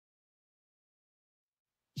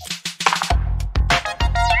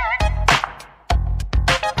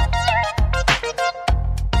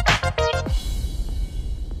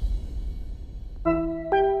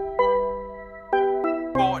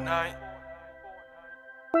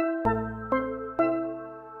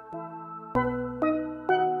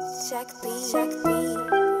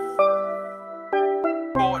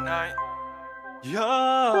Fortnite. Yeah.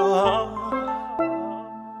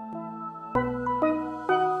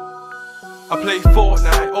 I play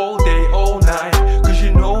Fortnite all day, all night, cause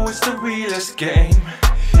you know it's the realest game.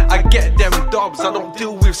 I get them dubs, I don't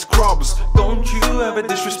deal with scrubs. Don't you ever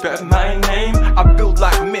disrespect my name. I build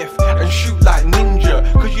like myth and shoot like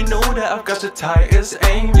ninja, cause you know that I've got the tightest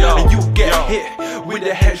aim. And you get hit with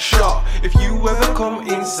a headshot if you ever come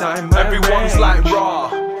inside my Everyone's range. Like raw,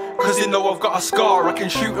 cause you know I've got a scar. I can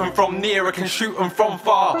shoot them from near, I can shoot them from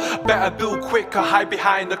far. Better build quick or hide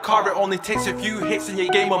behind the car. It only takes a few hits and your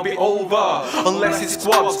game will be over, unless it's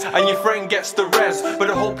squads and your friend gets the res.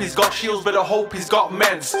 Better hope he's got shields, better hope he's got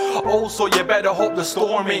meds. Also you better hope the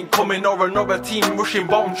storm ain't coming, or another team rushing,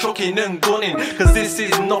 bomb chucking and gunning, cause this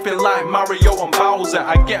is nothing like Mario and Bowser.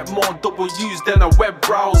 I get more W's than a web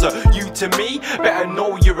browser. You to me, better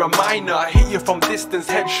know you're a minor. I hit you from distance,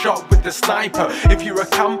 headshot with the sniper. If you're a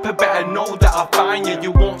camper, better know that I'll find you.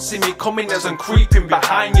 You won't see me coming as I'm creeping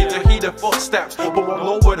behind you to hear the footsteps, but won't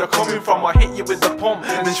know where they're coming from. I hit you with the pump,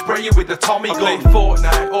 then spray you with the Tommy gun. I play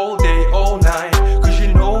Fortnite all day, all night, cause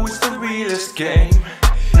you know it's the realest game.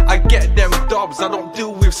 I get them dubs, I don't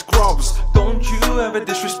deal with scrubs. Don't you ever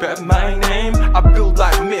disrespect my name. I build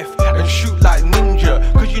like myth and shoot like ninja,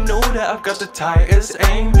 cause you know that I've got the tightest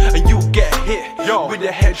aim. And you get hit with a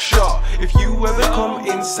headshot if you ever come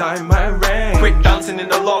inside my range. Quick dancing in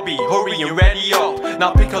the lobby, hurry and ready up.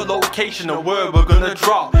 Now pick a location and where we're gonna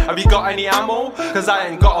drop. Have you got any ammo? Cause I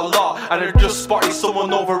ain't got a lot, and I just spotted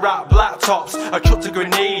someone over at Blacktops. I chucked a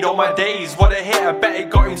grenade on my days, what a hit. I bet it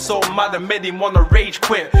got him so mad I made him wanna rage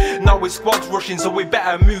quit. Now his squad's rushing, so we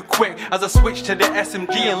better move quick. As I switch to the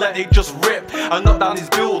SMG and let it just rip, I knocked down his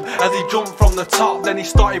build as he jumped from the top. Then he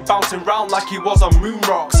started bouncing round like he was on moon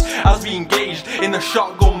rocks. As we engaged in a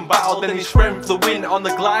shotgun battle, then he strength the wind on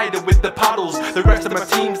the glider with the paddles. The rest of my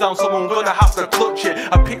team's down, so I'm gonna have to clutch it.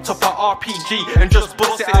 I picked up an RPG and just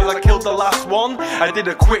bust it as I killed the last one. I did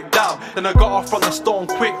a quick dab, then I got off from the stone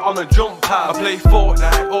quick on a jump pad. I play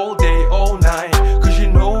Fortnite all day, all night, cause you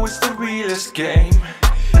know it's the realest game.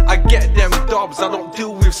 I get them dubs, I don't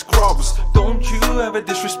deal with scrubs. Don't you ever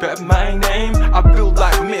disrespect my name. I build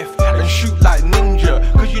like myth and shoot like ninja,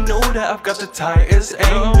 cause you know that I've got the tightest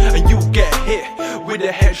aim. And you get hit with a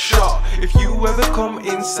headshot if you ever come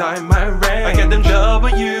inside my range. I get them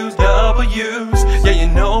W's, yeah you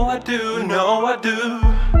know I do,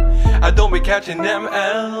 I don't be catching them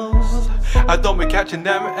L's, I don't be catching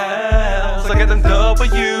them L's. I get them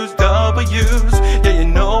W's, yeah you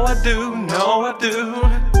know I do,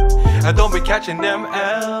 I don't be catching them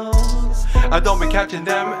L's, I don't be catching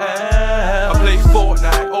them L's. I play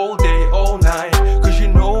Fortnite all day, all night, cause you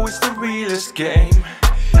know it's the realest game.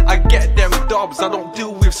 I get them dubs, I don't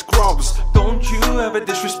deal with scrubs. Don't you ever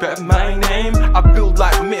disrespect my name. I build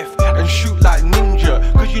like myth and shoot like ninja,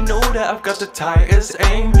 cause you know that I've got the tightest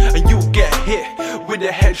aim. And you get hit with a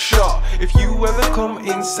headshot if you ever come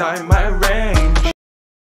inside my range.